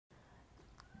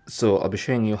So I'll be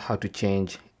showing you how to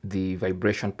change the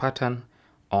vibration pattern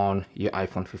on your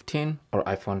iPhone 15 or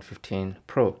iPhone 15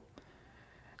 Pro.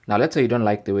 Now let's say you don't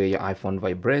like the way your iPhone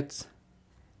vibrates,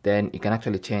 then you can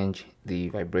actually change the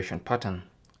vibration pattern.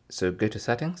 So go to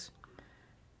settings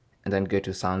and then go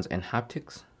to sounds and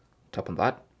haptics, tap on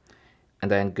that,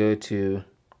 and then go to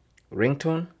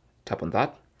ringtone, tap on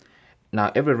that.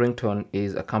 Now every ringtone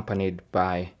is accompanied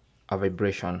by a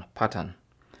vibration pattern.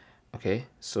 Okay,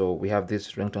 so we have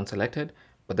this ringtone selected,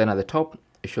 but then at the top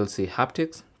you should see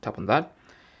haptics, tap on that,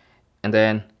 and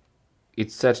then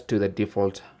it's set to the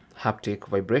default haptic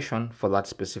vibration for that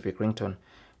specific ringtone,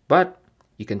 but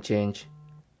you can change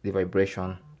the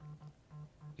vibration.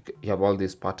 You have all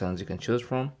these patterns you can choose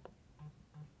from.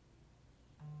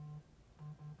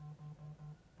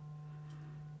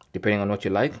 Depending on what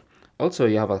you like. Also,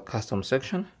 you have a custom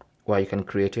section where you can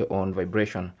create your own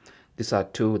vibration. These are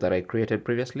two that I created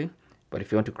previously, but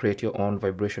if you want to create your own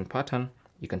vibration pattern,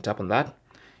 you can tap on that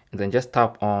and then just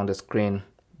tap on the screen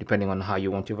depending on how you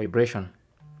want your vibration.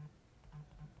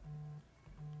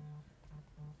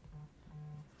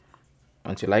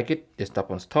 Once you like it, just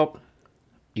tap on stop.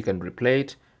 You can replay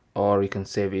it or you can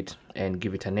save it and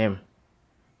give it a name.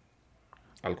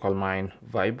 I'll call mine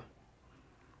vibe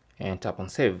and tap on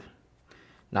save.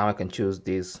 Now I can choose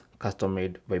this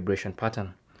custom-made vibration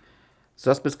pattern. So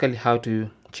that's basically how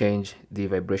to change the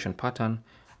vibration pattern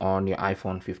on your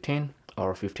iPhone 15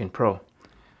 or 15 Pro.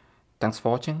 Thanks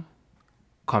for watching.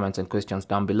 Comments and questions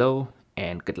down below,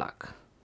 and good luck.